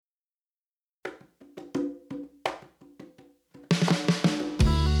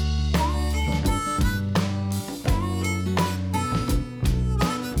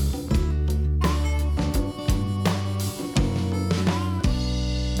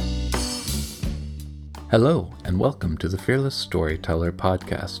Hello, and welcome to the Fearless Storyteller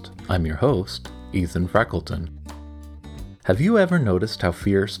podcast. I'm your host, Ethan Freckleton. Have you ever noticed how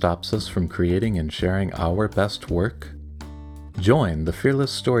fear stops us from creating and sharing our best work? Join the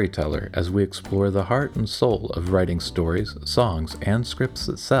Fearless Storyteller as we explore the heart and soul of writing stories, songs, and scripts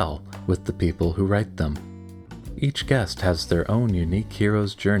that sell with the people who write them. Each guest has their own unique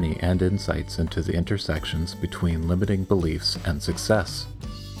hero's journey and insights into the intersections between limiting beliefs and success.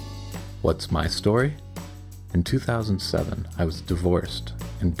 What's my story? In 2007, I was divorced,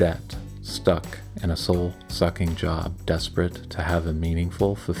 in debt, stuck in a soul-sucking job, desperate to have a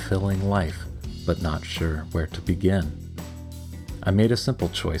meaningful, fulfilling life, but not sure where to begin. I made a simple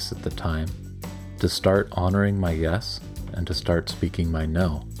choice at the time, to start honoring my yes and to start speaking my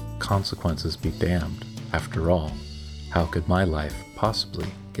no. Consequences be damned. After all, how could my life possibly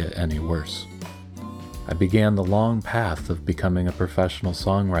get any worse? I began the long path of becoming a professional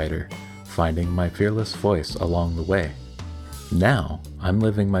songwriter, finding my fearless voice along the way. Now, I'm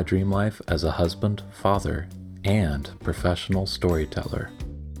living my dream life as a husband, father, and professional storyteller.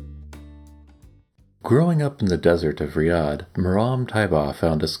 Growing up in the desert of Riyadh, Maram Taibah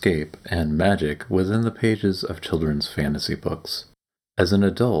found escape and magic within the pages of children's fantasy books. As an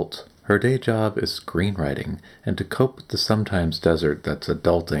adult, her day job is screenwriting, and to cope with the sometimes desert that's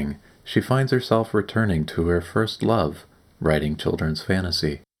adulting, she finds herself returning to her first love, writing children's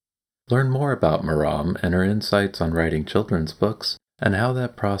fantasy. Learn more about Maram and her insights on writing children's books and how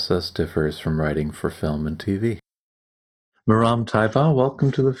that process differs from writing for film and TV. Maram Taibah,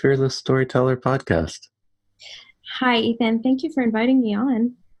 welcome to the Fearless Storyteller podcast. Hi, Ethan. Thank you for inviting me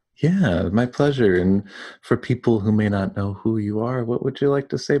on. Yeah, my pleasure. And for people who may not know who you are, what would you like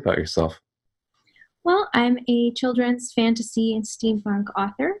to say about yourself? Well, I'm a children's fantasy and steampunk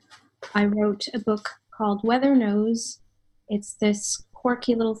author. I wrote a book called Weather Knows. It's this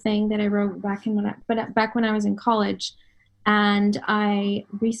quirky little thing that I wrote back when I was in college, and I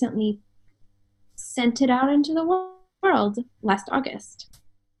recently sent it out into the world last August.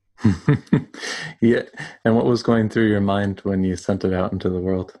 Yeah, and what was going through your mind when you sent it out into the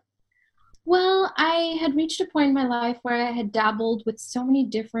world? Well, I had reached a point in my life where I had dabbled with so many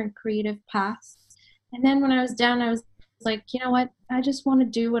different creative paths. And then when I was down, I was like, you know what? I just want to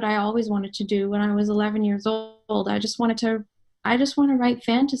do what I always wanted to do when I was 11 years old. I just want to write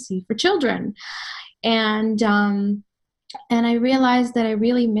fantasy for children. And I realized that I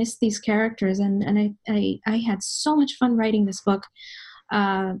really missed these characters, and I had so much fun writing this book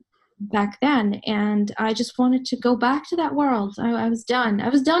back then, and I just wanted to go back to that world. I was done. I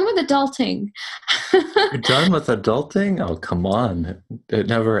was done with adulting. You're done with adulting? Oh, come on. It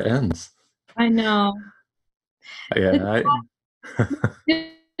never ends. I know. Yeah,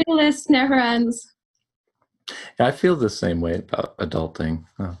 The list never ends. I feel the same way about adulting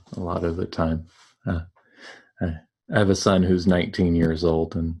a lot of the time. Uh, I have a son who's 19 years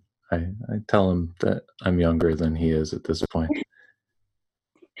old, and I tell him that I'm younger than he is at this point.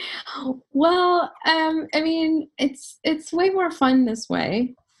 Well, I mean, it's way more fun this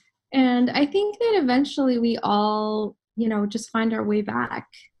way, and I think that eventually we all, just find our way back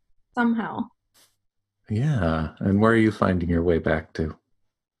somehow. Yeah, and where are you finding your way back to?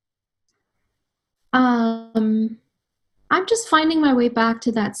 Um, I'm just finding my way back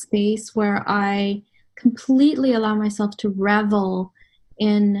to that space where I completely allow myself to revel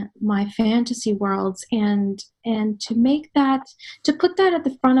in my fantasy worlds, and to put that at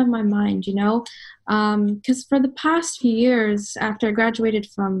the front of my mind, because for the past few years after I graduated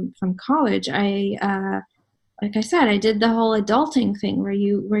from college, I like I said, I did the whole adulting thing where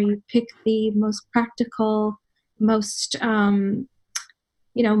you pick the most practical, most money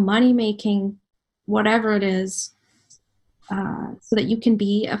making, whatever it is, so that you can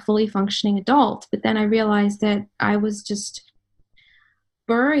be a fully functioning adult. But then I realized that I was just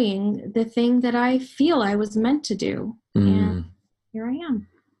burying the thing that I feel I was meant to do. And here I am.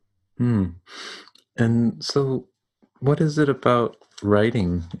 And so, what is it about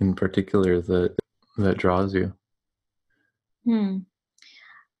writing in particular that draws you? Hmm.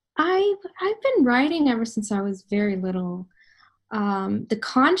 I've been writing ever since I was very little. The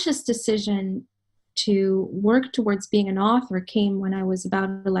conscious decision to work towards being an author came when I was about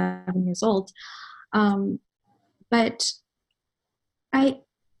 11 years old. But I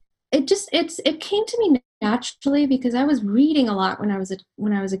it came to me naturally because I was reading a lot when I was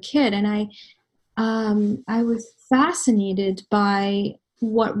a kid, and I was fascinated by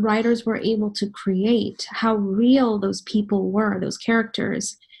what writers were able to create, how real those people were, those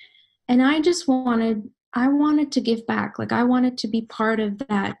characters. And I wanted to give back. Like, I wanted to be part of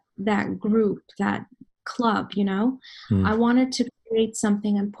that group, that club. I wanted to create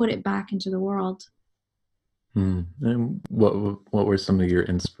something and put it back into the world. And what were some of your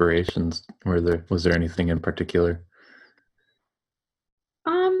inspirations? Was there anything in particular?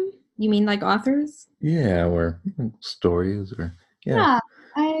 You mean like authors? Yeah, or stories, or yeah.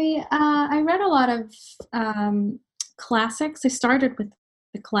 Yeah, I read a lot of classics. I started with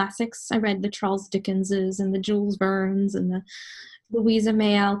the classics. I read the Charles Dickenses and the Jules Verne's and the Louisa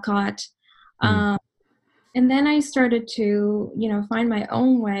May Alcott. Mm, Um, and then I started to, find my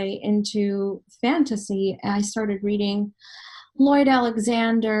own way into fantasy. I started reading Lloyd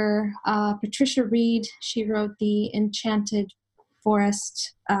Alexander, Patricia Reed. She wrote the Enchanted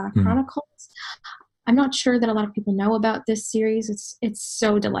Forest mm, Chronicles. I'm not sure that a lot of people know about this series. It's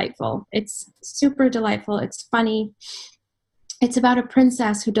so delightful. It's super delightful. It's funny. It's about a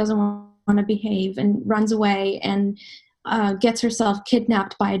princess who doesn't want to behave and runs away and gets herself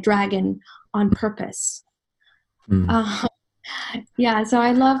kidnapped by a dragon on purpose. mm. Uh, yeah, so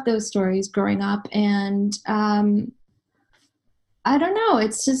I love those stories growing up, and I don't know.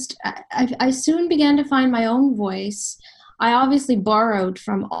 It's just I soon began to find my own voice. I obviously borrowed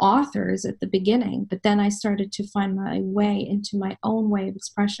from authors at the beginning, but then I started to find my way into my own way of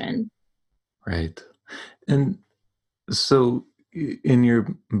expression. Right. And so in your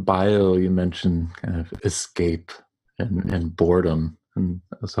bio, you mentioned kind of escape and boredom, and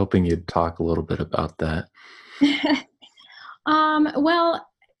I was hoping you'd talk a little bit about that. Well,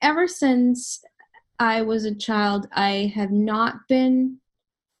 ever since I was a child, I have not been,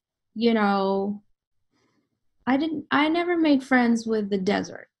 you know, I never made friends with the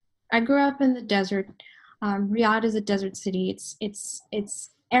desert. I grew up in the desert. Riyadh is a desert city.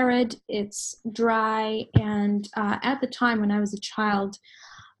 It's arid, it's dry, and at the time when I was a child,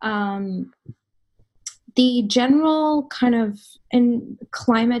 um, the general kind of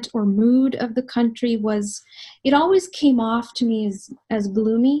climate or mood of the country was, it always came off to me as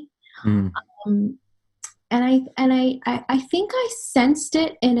gloomy. Mm, Um, and I think I sensed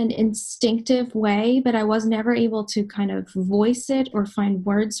it in an instinctive way, but I was never able to kind of voice it or find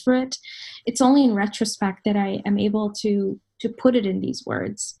words for it. It's only in retrospect that I am able to put it in these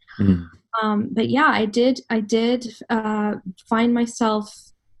words. mm, But yeah, I did find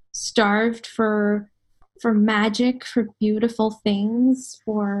myself starved for magic, for beautiful things,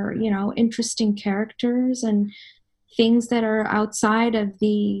 for interesting characters and things that are outside of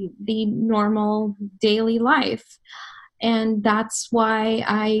the normal daily life. And that's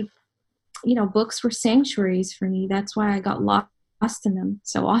why books were sanctuaries for me. That's why I got lost in them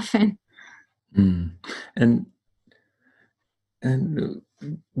so often. mm. And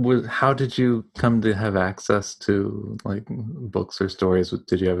how did you come to have access to like books or stories?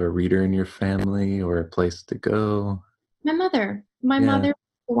 Did you have a reader in your family or a place to go? My mother Yeah. was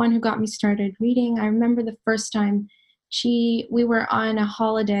the one who got me started reading. I remember the first time we were on a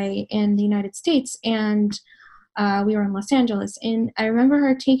holiday in the United States, and we were in Los Angeles, and I remember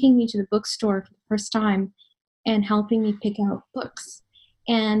her taking me to the bookstore for the first time and helping me pick out books.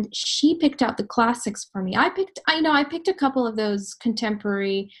 And she picked out the classics for me. I picked a couple of those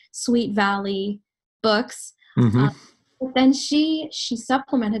contemporary Sweet Valley books. Hmm. But then she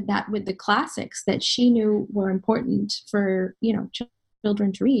supplemented that with the classics that she knew were important for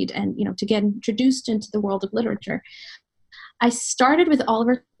children to read and to get introduced into the world of literature. I started with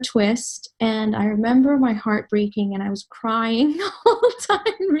Oliver Twist, and I remember my heart breaking, and I was crying the whole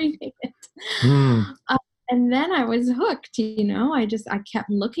time reading it. Mm. Uh, and then I was hooked. I kept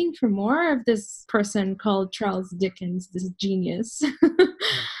looking for more of this person called Charles Dickens, this genius.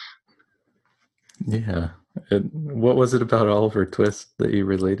 Yeah. What was it about Oliver Twist that you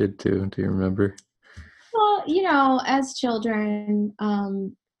related to? Do you remember? Well, as children,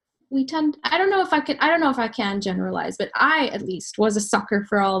 I don't know if I can generalize, but I at least was a sucker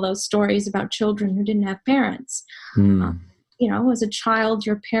for all those stories about children who didn't have parents. Uh, Mm. as a child,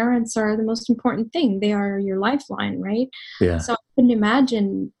 your parents are the most important thing. They are your lifeline, right? Yeah. So I couldn't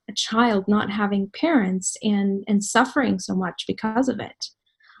imagine a child not having parents and suffering so much because of it.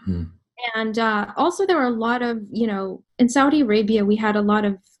 Mm. And also, there were a lot of, in Saudi Arabia, we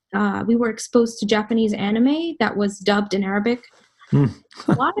were exposed to Japanese anime that was dubbed in Arabic. Mm.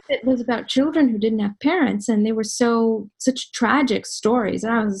 A lot of it was about children who didn't have parents, and they were such tragic stories,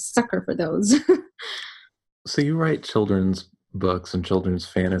 and I was a sucker for those. So you write children's books and children's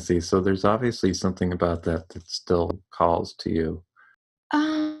fantasy, so there's obviously something about that that still calls to you.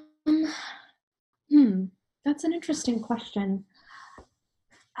 um, hmm, that's an interesting question.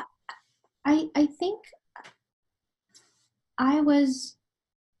 I think I was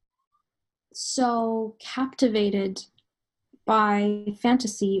so captivated by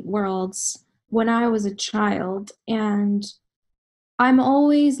fantasy worlds when I was a child, and I'm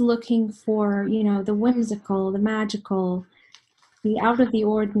always looking for, the whimsical, the magical, the out of the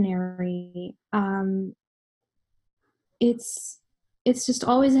ordinary. It's it's just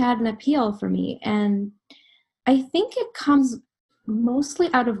always had an appeal for me, and I think it comes mostly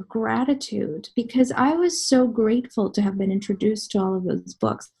out of gratitude because I was so grateful to have been introduced to all of those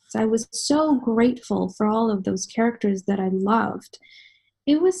books. I was so grateful for all of those characters that I loved.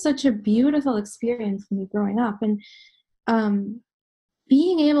 It was such a beautiful experience for me growing up, and um,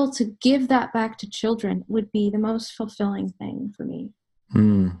 being able to give that back to children would be the most fulfilling thing for me.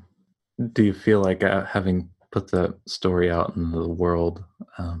 Mm. Do you feel like having put the story out in the world,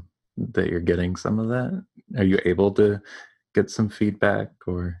 that you're getting some of that? Are you able to get some feedback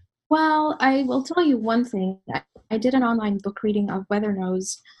or? Well, I will tell you one thing. I did an online book reading of Weather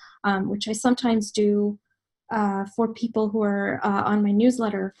Knows, which I sometimes do for people who are on my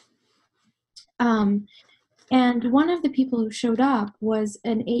newsletter. Um, and one of the people who showed up was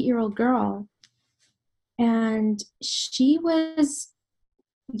an 8-year-old girl. And she was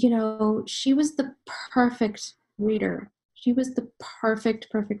the perfect reader. She was the perfect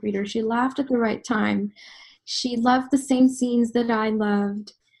reader. She laughed at the right time. She loved the same scenes that I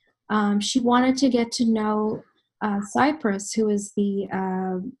loved. She wanted to get to know Cypress, who is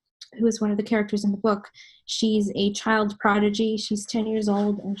one of the characters in the book. She's a child prodigy. She's 10 years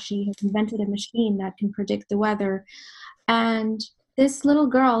old, and she has invented a machine that can predict the weather. And this little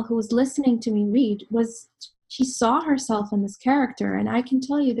girl who was listening to me read she saw herself in this character, and I can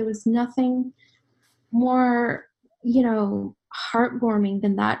tell you there was nothing more, heartwarming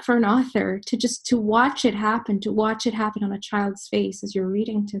than that for an author to watch it happen, on a child's face as you're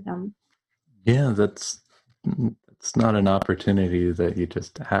reading to them. Yeah, it's not an opportunity that you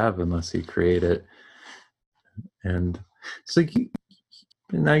just have unless you create it. And so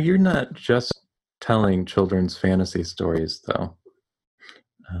now you're not just telling children's fantasy stories, though.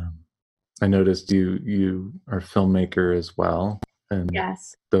 Um, I noticed you are a filmmaker as well, and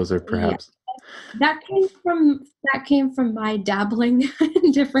Yes. those are Yeah. perhaps. That came from my dabbling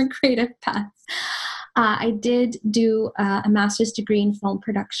in different creative paths. I did do a master's degree in film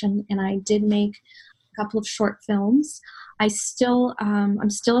production, and I did make a couple of short films. I'm still a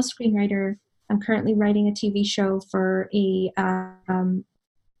screenwriter. I'm currently writing a TV show for a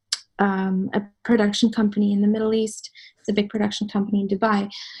production company in the Middle East. It's a big production company in Dubai,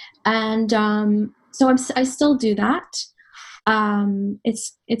 and so I still do that.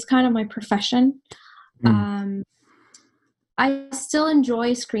 It's kind of my profession. Mm. Um, I still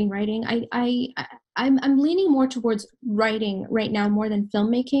enjoy screenwriting. I'm leaning more towards writing right now more than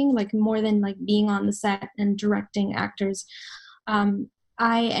filmmaking, like more than like being on the set and directing actors. Um,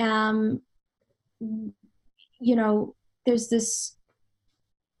 I am, there's this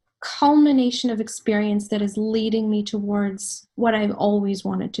culmination of experience that is leading me towards what I've always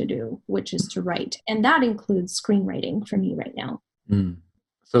wanted to do, which is to write, and that includes screenwriting for me right now. Mm.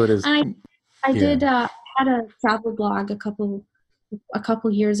 So it is. And I Yeah. did had a travel blog a couple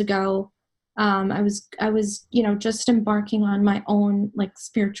years ago. I was just embarking on my own like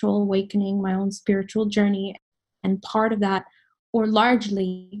spiritual awakening, my own spiritual journey, and part of that, or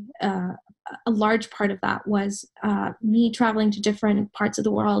largely a large part of that, was me traveling to different parts of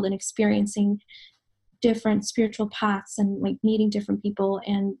the world and experiencing different spiritual paths and like meeting different people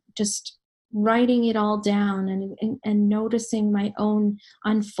and just writing it all down and noticing my own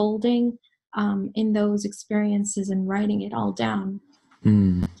unfolding in those experiences and writing it all down.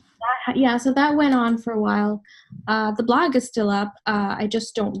 Mm. Yeah, so that went on for a while. The blog is still up. I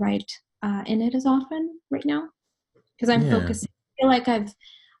just don't write in it as often right now because I'm Yeah. focusing. I feel like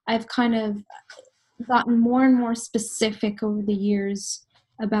I've kind of gotten more and more specific over the years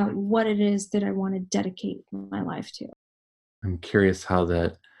about what it is that I want to dedicate my life to. I'm curious how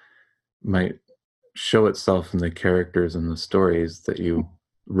that might show itself in the characters and the stories that you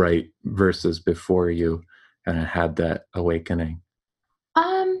write versus before you kind of had that awakening.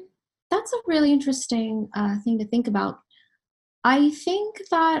 Um, that's a really interesting thing to think about. I think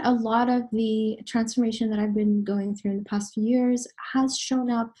that a lot of the transformation that I've been going through in the past few years has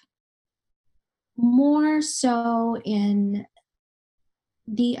shown up more so in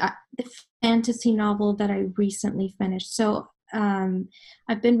the fantasy novel that I recently finished. So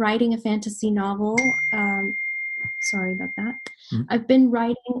I've been writing a fantasy novel. Sorry about that. Mm. I've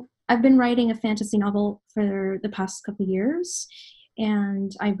been writing a fantasy novel for the past couple years,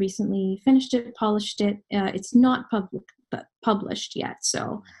 and I recently finished it, polished it. It's not published yet,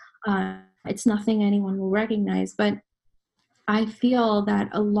 so it's nothing anyone will recognize. But I feel that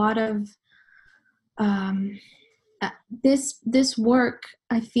a lot of um, this work,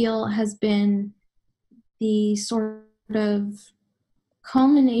 I feel, has been the sort of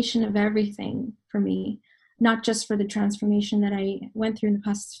culmination of everything for me, not just for the transformation that I went through in the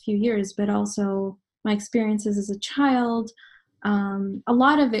past few years, but also my experiences as a child. A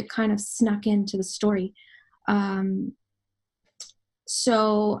lot of it kind of snuck into the story.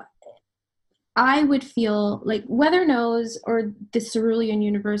 So I would feel like Weather Knows, or the Cerulean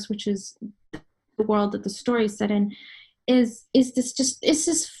universe, which is the world that the story is set in, is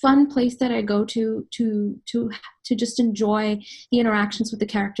this fun place that I go to just enjoy the interactions with the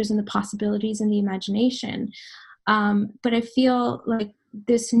characters and the possibilities and the imagination. But I feel like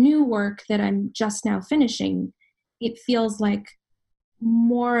this new work that I'm just now finishing, it feels like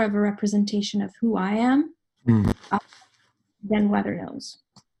more of a representation of who I am than Weather Knows.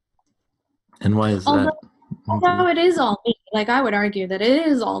 And why is Although, that? although it is all me, like I would argue that it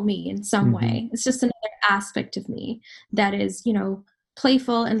is all me in some way. It's just another aspect of me that is,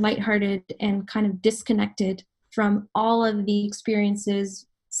 playful and lighthearted and kind of disconnected from all of the experiences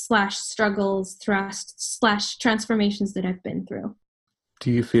slash struggles, thrusts slash transformations that I've been through.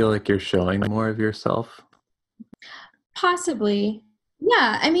 Do you feel like you're showing more of yourself? Possibly.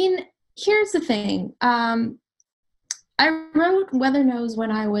 Yeah. I mean, here's the thing. I wrote Weather Knows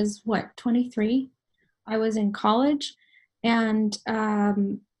when I was, 23? I was in college, and I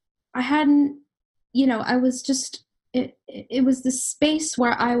hadn't, I was just, it was the space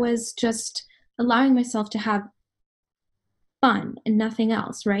where I was just allowing myself to have fun and nothing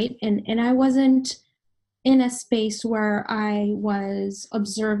else, right? And I wasn't in a space where I was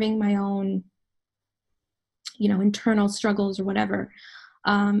observing my own, internal struggles or whatever.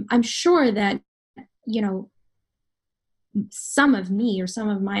 I'm sure that, some of me or some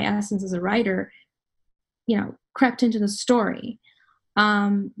of my essence as a writer, crept into the story.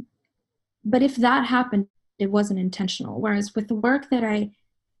 But if that happened, it wasn't intentional. Whereas with the work that I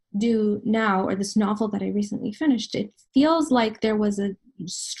do now, or this novel that I recently finished, it feels like there was a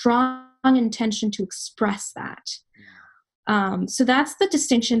strong intention to express that. So that's the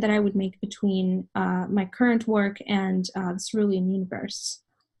distinction that I would make between my current work and the Cerulean universe.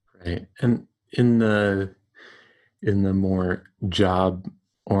 Right. And in the more job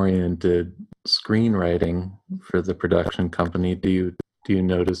oriented screenwriting for the production company, do you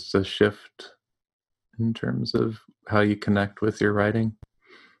notice a shift in terms of how you connect with your writing?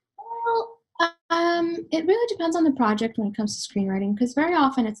 Well, it really depends on the project when it comes to screenwriting, because very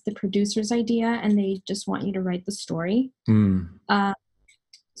often it's the producer's idea and they just want you to write the story.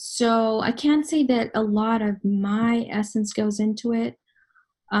 So I can't say that a lot of my essence goes into it.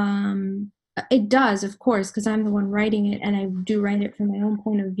 It does, of course, because I'm the one writing it and I do write it from my own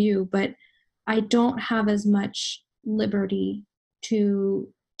point of view, but I don't have as much liberty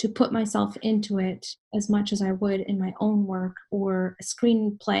to put myself into it as much as I would in my own work or a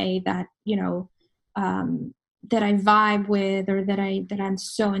screenplay that, that I vibe with, or that I'm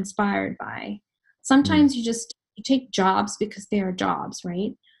so inspired by. Sometimes you take jobs because they are jobs,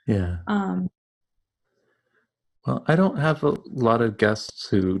 right? Yeah. Well, I don't have a lot of guests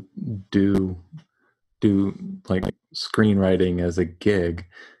who do like screenwriting as a gig,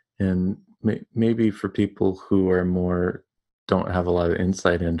 and maybe for people who are more don't have a lot of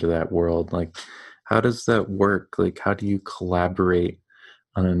insight into that world, like how does that work? Like how do you collaborate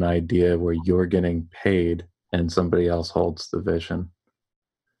on an idea where you're getting paid and somebody else holds the vision?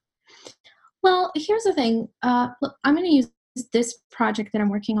 Well, here's the thing. Look, I'm going to use this project that I'm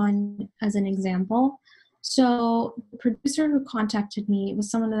working on as an example. So the producer who contacted me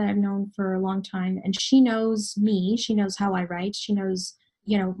was someone that I've known for a long time, and she knows me. She knows how I write. She knows,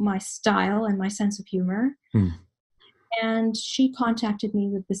 my style and my sense of humor. And she contacted me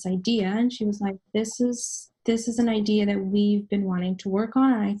with this idea, and she was like, this is an idea that we've been wanting to work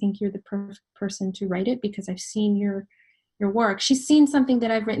on, and I think you're the perfect person to write it because I've seen your work. She's seen something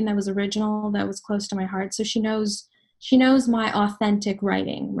that I've written that was original, that was close to my heart. So she knows my authentic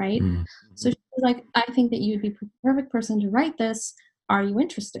writing, right? So she was like, I think that you'd be the perfect person to write this. Are you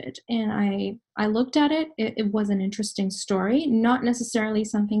interested? And I looked at it. It was an interesting story, not necessarily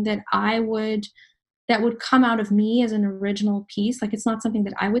something that would come out of me as an original piece. Like it's not something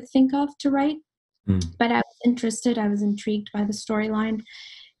that I would think of to write, but I was interested. I was intrigued by the storyline.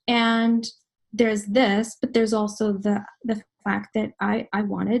 And there's this, but there's also the fact that I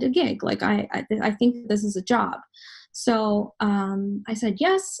wanted a gig. Like I think this is a job. So I said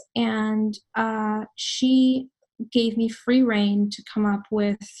yes, and she gave me free rein to come up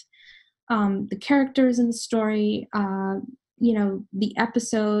with the characters in the story, the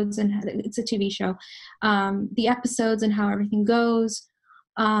episodes, and it's a TV show, the episodes and how everything goes.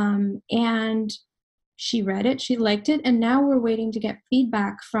 And she read it, she liked it, and now we're waiting to get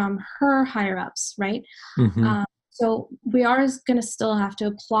feedback from her higher ups, right? So we are going to still have to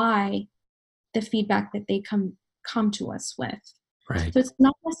apply the feedback that they come to us with. Right. So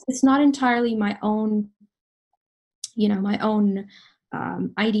it's not entirely my own, my own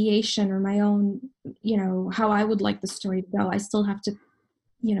ideation or my own, how I would like the story to go. I still have to,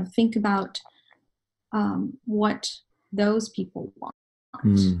 think about what those people want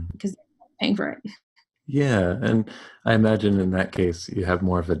because they're paying for it. Yeah, and I imagine in that case you have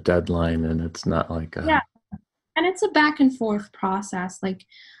more of a deadline, and it's not like Yeah, and it's a back and forth process. Like,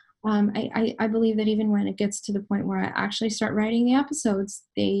 I believe that even when it gets to the point where I actually start writing the episodes,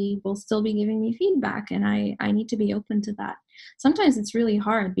 they will still be giving me feedback, and I need to be open to that. Sometimes it's really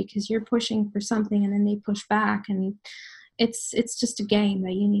hard because you're pushing for something and then they push back, and it's just a game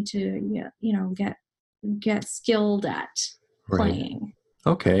that you need to get skilled at right. playing.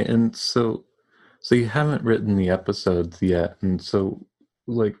 Okay, and so you haven't written the episodes yet, and so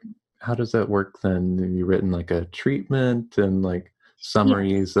like how does that work then? Have you written like a treatment and like Yeah.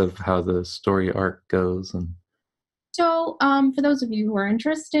 summaries of how the story arc goes and So, for those of you who are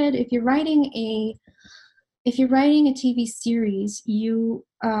interested, if you're writing a TV series, you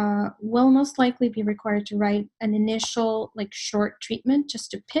will most likely be required to write an initial like short treatment just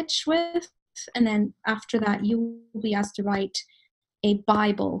to pitch with, and then after that, you will be asked to write a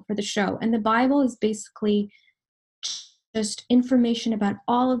Bible for the show. And the Bible is basically just information about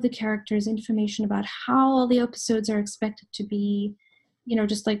all of the characters, information about how all the episodes are expected to be,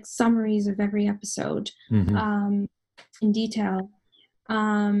 just like summaries of every episode Mhm. in detail.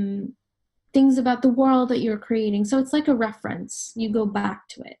 Um, Things about the world that you're creating. So it's like a reference. You go back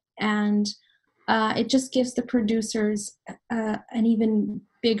to it. And it just gives the producers an even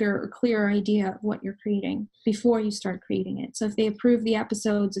bigger or clearer idea of what you're creating before you start creating it. So if they approve the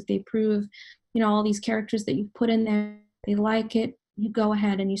episodes, if they approve, all these characters that you've put in there, they like it, you go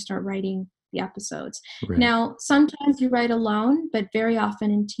ahead and you start writing the episodes. Right. Now, sometimes you write alone, but very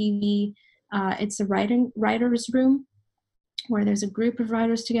often in TV, it's a writer's room where there's a group of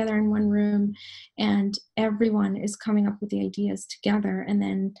writers together in one room and everyone is coming up with the ideas together, and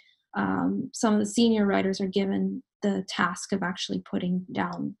then some of the senior writers are given the task of actually putting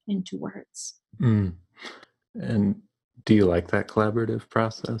down into words. Mm. And do you like that collaborative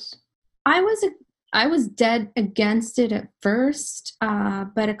process? I was dead against it at first,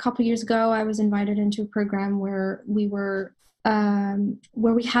 but a couple years ago I was invited into a program where we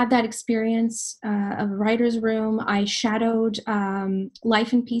had that experience of a writer's room. I shadowed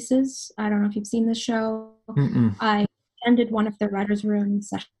Life in Pieces. I don't know if you've seen this show. Mm-mm. I attended one of the writer's room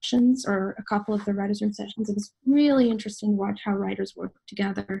sessions, or a couple of the writer's room sessions. It was really interesting to watch how writers work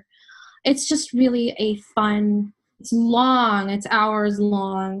together. It's just really it's long, it's hours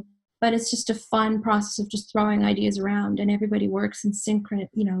long, but it's just a fun process of just throwing ideas around, and everybody works in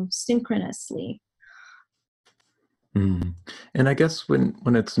synchronously. Mm. And I guess when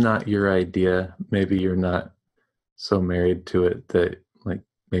it's not your idea, maybe you're not so married to it that like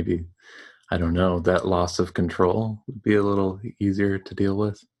maybe I don't know, that loss of control would be a little easier to deal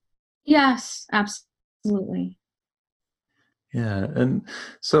with. Yes, absolutely. Yeah. And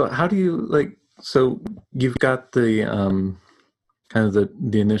so how do you like so you've got the kind of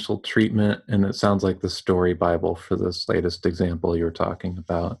the initial treatment, and it sounds like the story Bible for this latest example you were talking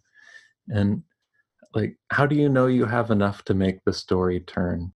about. And like how do you know you have enough to make the story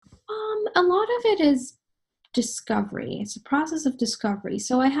turn? A lot of it is discovery. It's a process of discovery.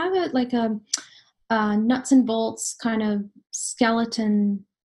 So I have a nuts and bolts kind of skeleton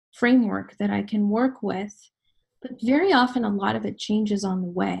framework that I can work with, but very often a lot of it changes on the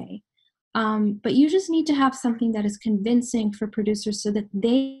way. But you just need to have something that is convincing for producers so that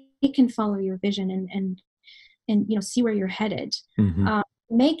they can follow your vision and see where you're headed. Hmm.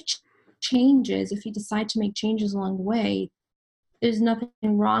 Make changes if you decide to make changes along the way. There's nothing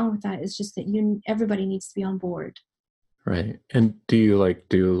wrong with that. It's just that everybody needs to be on board. Right. And do you like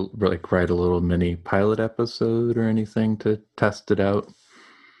write a little mini pilot episode or anything to test it out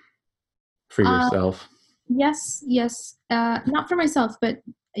for Uh, yourself? yes, yes. Not for myself, but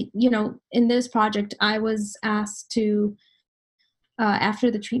in this project, I was asked to,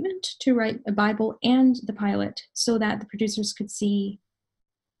 after the treatment, to write a Bible and the pilot so that the producers could see.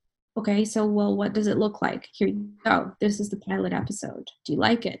 Okay, so well, what does it look like? Here you go. This is the pilot episode. Do you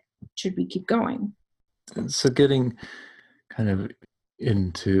like it? Should we keep going? And so getting kind of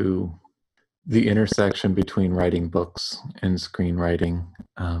into the intersection between writing books and screenwriting,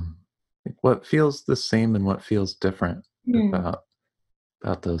 like what feels the same and what feels different Hmm.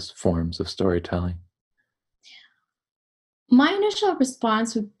 about those forms of storytelling? My initial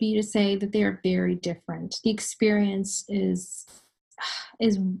response would be to say that they are very different. The experience is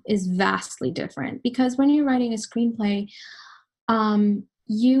is vastly different, because when you're writing a screenplay,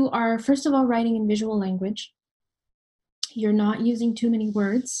 you are first of all writing in visual language. You're not using too many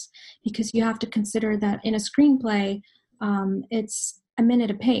words, because you have to consider that in a screenplay, it's a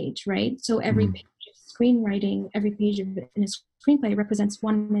minute a page, right? So every page of screenwriting, every page in a screenplay represents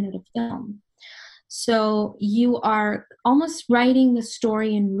 1 minute of film. So you are almost writing the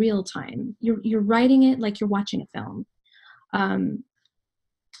story in real time. You're writing it like you're watching a film.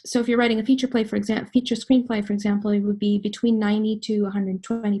 So if you're writing a feature screenplay, for example, it would be between 90 to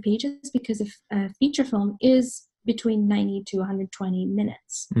 120 pages, because if a feature film is between 90 to 120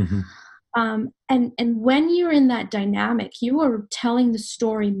 minutes. Mm-hmm. And when you're in that dynamic, you are telling the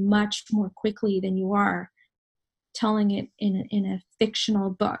story much more quickly than you are telling it in a fictional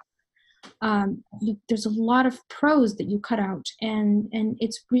book. There's a lot of prose that you cut out, and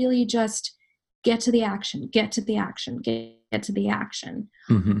it's really just get to the action, get to the action, get to the action.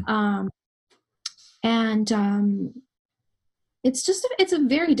 Mm-hmm. It's a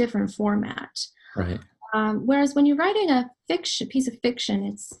very different format. Right. Whereas when you're writing a piece of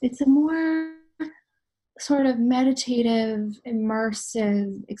fiction, it's a more sort of meditative,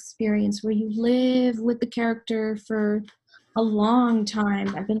 immersive experience where you live with the character for a long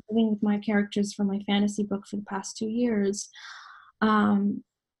time. I've been living with my characters for my fantasy book for the past 2 years.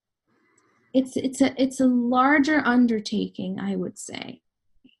 It's a larger undertaking, I would say.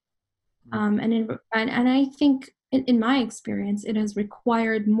 And I think in my experience, it has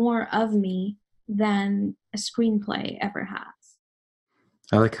required more of me than a screenplay ever has.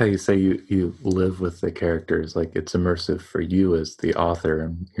 I like how you say you live with the characters, like it's immersive for you as the author,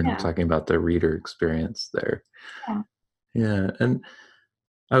 and you're not talking about the reader experience there. Yeah. Yeah, and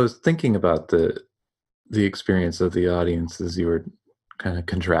I was thinking about the experience of the audience as you were kind of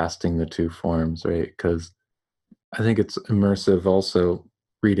contrasting the two forms, right? Because I think it's immersive also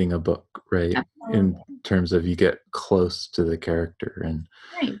reading a book, right? In terms of you get close to the character and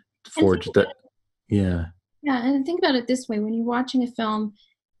Right. forge that. Yeah. Yeah, and think about it this way: when you're watching a film,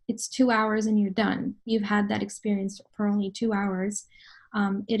 it's 2 hours and you're done. You've had that experience for only 2 hours.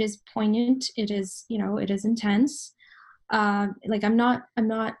 It is poignant. It is intense. Like I'm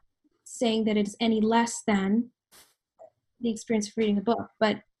not saying that it's any less than the experience of reading a book,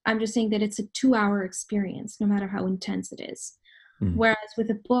 but I'm just saying that it's a 2-hour experience, no matter how intense it is. Mm. Whereas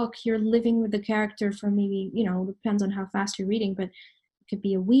with a book, you're living with the character for maybe, depends on how fast you're reading, but it could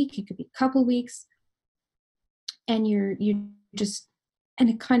be a week, it could be a couple weeks, and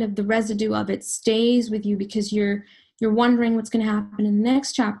it kind of, the residue of it stays with you, because you're wondering what's going to happen in the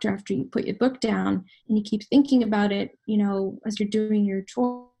next chapter after you put your book down, and you keep thinking about it, as you're doing your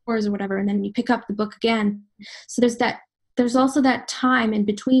chores or whatever, and then you pick up the book again. So there's also that time in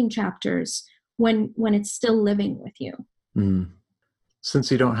between chapters when it's still living with you. Mm.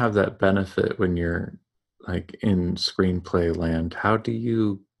 Since you don't have that benefit when you're like in screenplay land, how do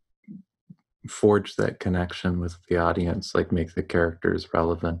you forge that connection with the audience, like make the characters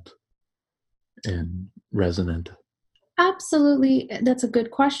relevant and resonant? Absolutely. That's a good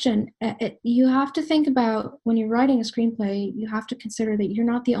question. You have to think about, when you're writing a screenplay, you have to consider that you're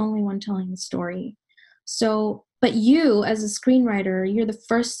not the only one telling the story. So, but you as a screenwriter, you're the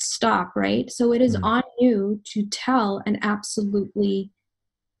first stop, right? So it is on you to tell an absolutely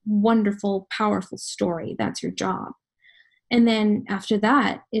wonderful, powerful story. That's your job. And then after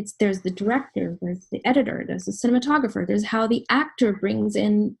that, there's the director, there's the editor, there's the cinematographer, there's how the actor brings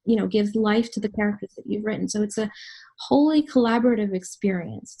in, gives life to the characters that you've written. So it's a wholly collaborative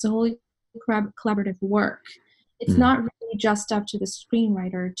experience. It's a wholly collaborative work. It's not really just up to the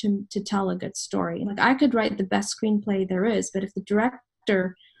screenwriter to tell a good story. Like, I could write the best screenplay there is, but if the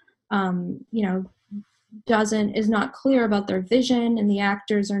director, is not clear about their vision, and the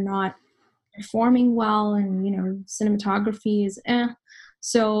actors are not performing well, and cinematography is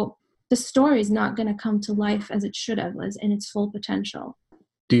so the story is not going to come to life as it should have, as in its full potential.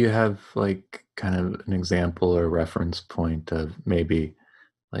 Do you have like kind of an example or reference point of maybe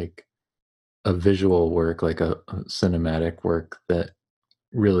like a visual work, like a cinematic work that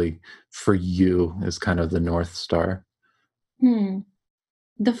really for you is kind of the North Star?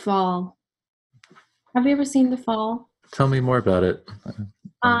 The Fall. Have you ever seen The Fall? Tell me more about it.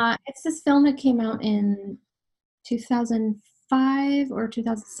 It's this film that came out in 2005 or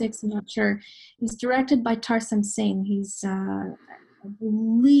 2006, I'm not sure. It was directed by Tarsem Singh. He's, I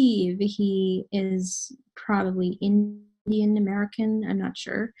believe he is probably Indian American. I'm not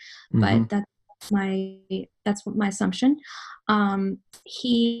sure, but that's my assumption.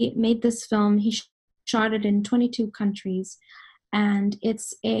 He made this film. He shot it in 22 countries, and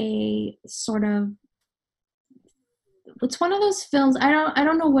it's a sort of it's one of those films. I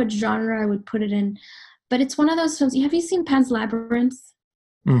don't know what genre I would put it in, but it's one of those films. Have you seen Pan's Labyrinth?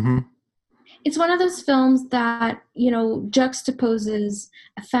 Mm-hmm. It's one of those films that, juxtaposes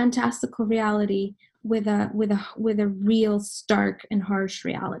a fantastical reality with a real stark and harsh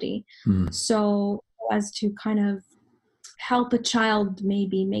reality. Mm. So as to kind of help a child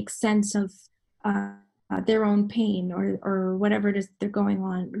maybe make sense of their own pain or whatever it is they're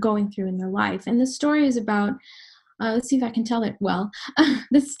going through in their life. And the story is about, let's see if I can tell it well.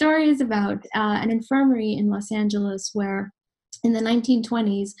 The story is about an infirmary in Los Angeles where in the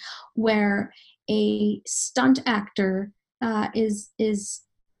 1920s, where a stunt actor is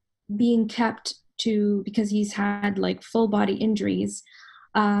being kept because he's had like full body injuries,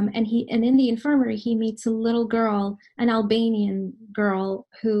 and in the infirmary he meets a little girl, an Albanian girl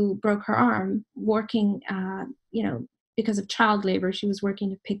who broke her arm working, because of child labor. She was working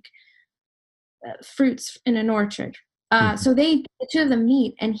to pick fruits in an orchard. So the two of them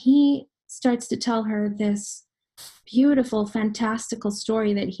meet, and he starts to tell her this beautiful, fantastical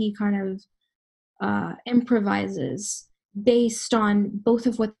story that he kind of improvises based on both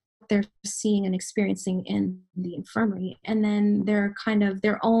of what they're seeing and experiencing in the infirmary. And then their kind of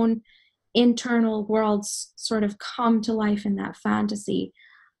their own internal worlds sort of come to life in that fantasy.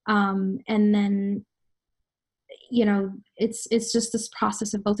 And then, it's just this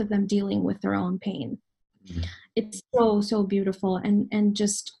process of both of them dealing with their own pain. Mm-hmm. It's so beautiful and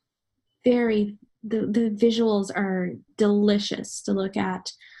just very, the visuals are delicious to look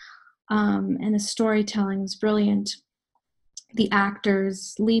at. And the storytelling was brilliant. The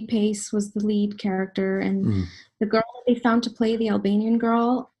actors, Lee Pace was the lead character, and the girl that they found to play the Albanian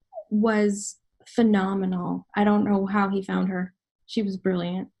girl was phenomenal. I don't know how he found her. She was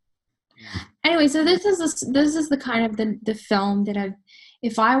brilliant. Anyway, so this is the kind of the film that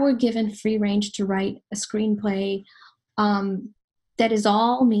if I were given free range to write a screenplay that is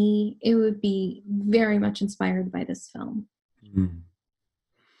all me, it would be very much inspired by this film. Mm.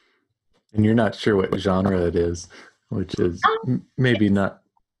 And you're not sure what genre it is, which is maybe not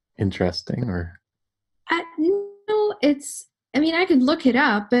interesting, or? No, I could look it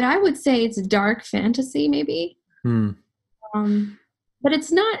up, but I would say it's dark fantasy, maybe. But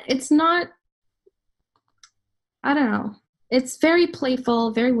it's not, I don't know. It's very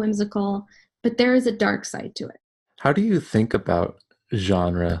playful, very whimsical, but there is a dark side to it. How do you think about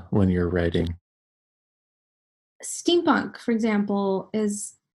genre when you're writing? Steampunk, for example,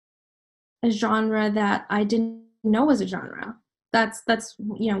 is a genre that I didn't know was a genre. That's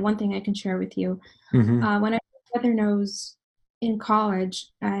one thing I can share with you. When I did Weathernose in college,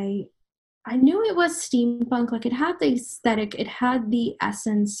 I knew it was steampunk. Like, it had the aesthetic, it had the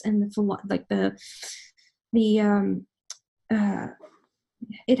essence, and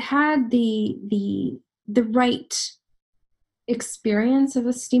it had the right experience of a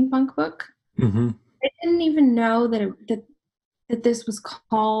steampunk book. I didn't even know that this was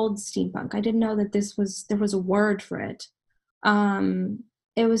called steampunk. I didn't know that there was a word for it.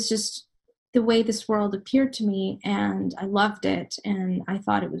 It was just the way this world appeared to me, and I loved it, and I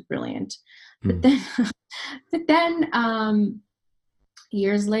thought it was brilliant. But then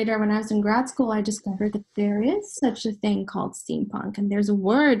years later, when I was in grad school, I discovered that there is such a thing called steampunk, and there's a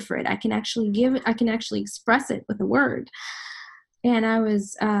word for it. I can actually express it with a word. And I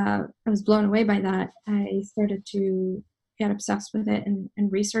was blown away by that. I started to get obsessed with it and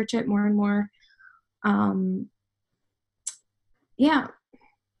research it more and more. Yeah.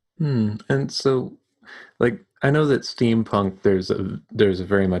 And so, like, I know that steampunk, there's a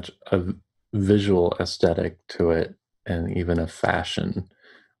very much a visual aesthetic to it, and even a fashion.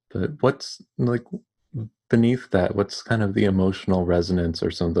 But what's, like, beneath that? What's kind of the emotional resonance or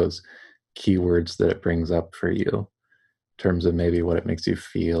some of those keywords that it brings up for you in terms of maybe what it makes you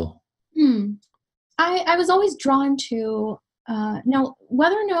feel? I was always drawn to, now,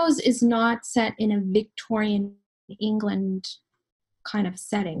 Weathernose is not set in a Victorian England kind of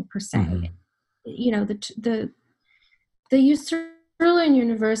setting per se. The Australian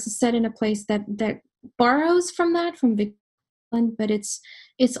universe is set in a place that borrows from England, but it's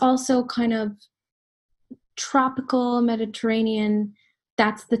also kind of tropical Mediterranean.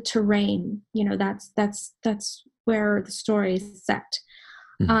 That's the terrain. That's where the story is set.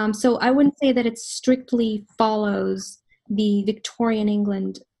 So I wouldn't say that it strictly follows the Victorian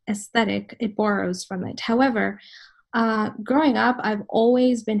England aesthetic. It borrows from it. However, growing up, I've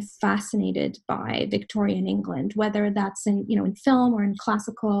always been fascinated by Victorian England, whether that's in film or in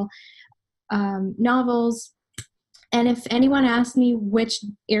classical novels. And if anyone asked me which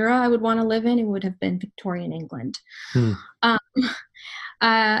era I would want to live in, it would have been Victorian England. And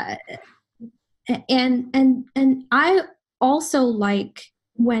I also like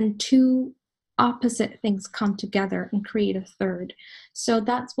when two opposite things come together and create a third. So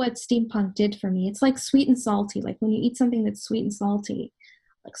that's what steampunk did for me. It's like sweet and salty. Like when you eat something that's sweet and salty,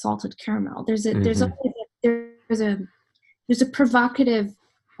 like salted caramel, there's a provocative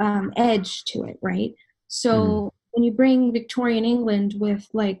edge to it, right? So when you bring Victorian England with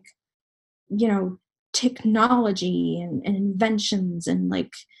like, technology and inventions and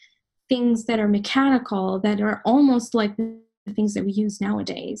like things that are mechanical that are almost like the things that we use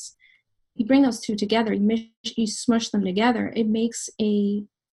nowadays, you bring those two together, you smush them together, it makes a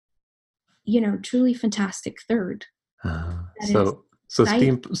truly fantastic third. So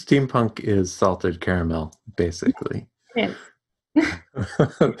steampunk is salted caramel, basically. It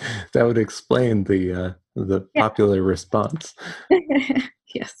That would explain the popular response. is.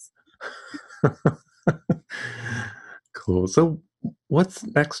 Yes. Cool. So what's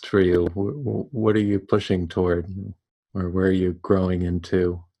next for you? What are you pushing toward, or where are you growing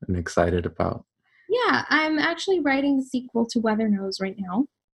into and excited about? Yeah, I'm actually writing the sequel to Weather Knows right now.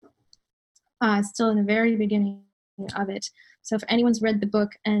 Still in the very beginning of it. So if anyone's read the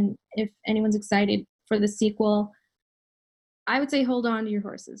book and if anyone's excited for the sequel, I would say hold on to your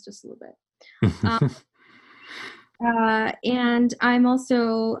horses just a little bit. And I'm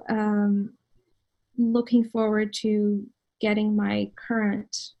also looking forward to getting my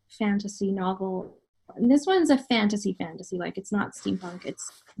current fantasy novel. And this one's a fantasy, like it's not steampunk. It's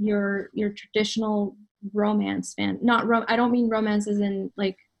your traditional romance I don't mean romance as in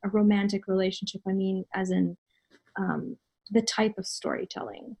like a romantic relationship. I mean as in the type of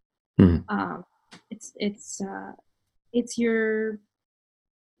storytelling. It's your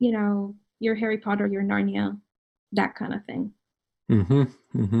your Harry Potter, your Narnia, that kind of thing.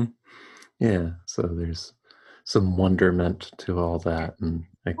 Yeah, so there's some wonderment to all that and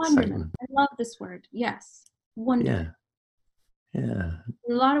excitement. Wonderment. I love this word. Yes, wonder. Yeah.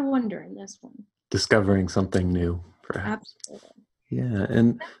 A lot of wonder in this one. Discovering something new, perhaps. Absolutely. Yeah,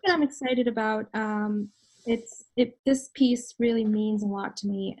 and that's what I'm excited about. This piece really means a lot to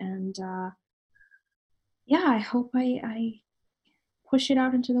me, and I hope I push it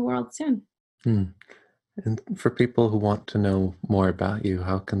out into the world soon. And for people who want to know more about you,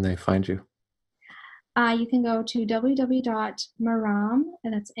 how can they find you? You can go to www.maram,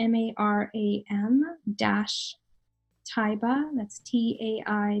 and that's MARAM Taibah, that's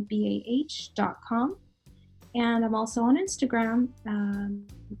TAIBAH.com. And I'm also on Instagram,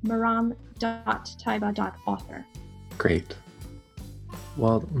 maram.taibah.author. Great.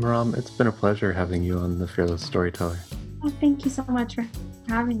 Well, Maram, it's been a pleasure having you on The Fearless Storyteller. Oh, thank you so much for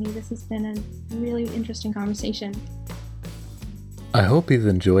having me. This has been a really interesting conversation. I hope you've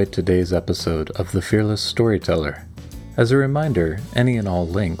enjoyed today's episode of The Fearless Storyteller. As a reminder, any and all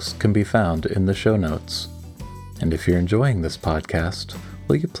links can be found in the show notes. And if you're enjoying this podcast,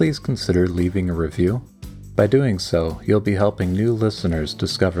 will you please consider leaving a review? By doing so, you'll be helping new listeners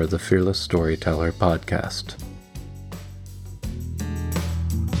discover the Fearless Storyteller podcast.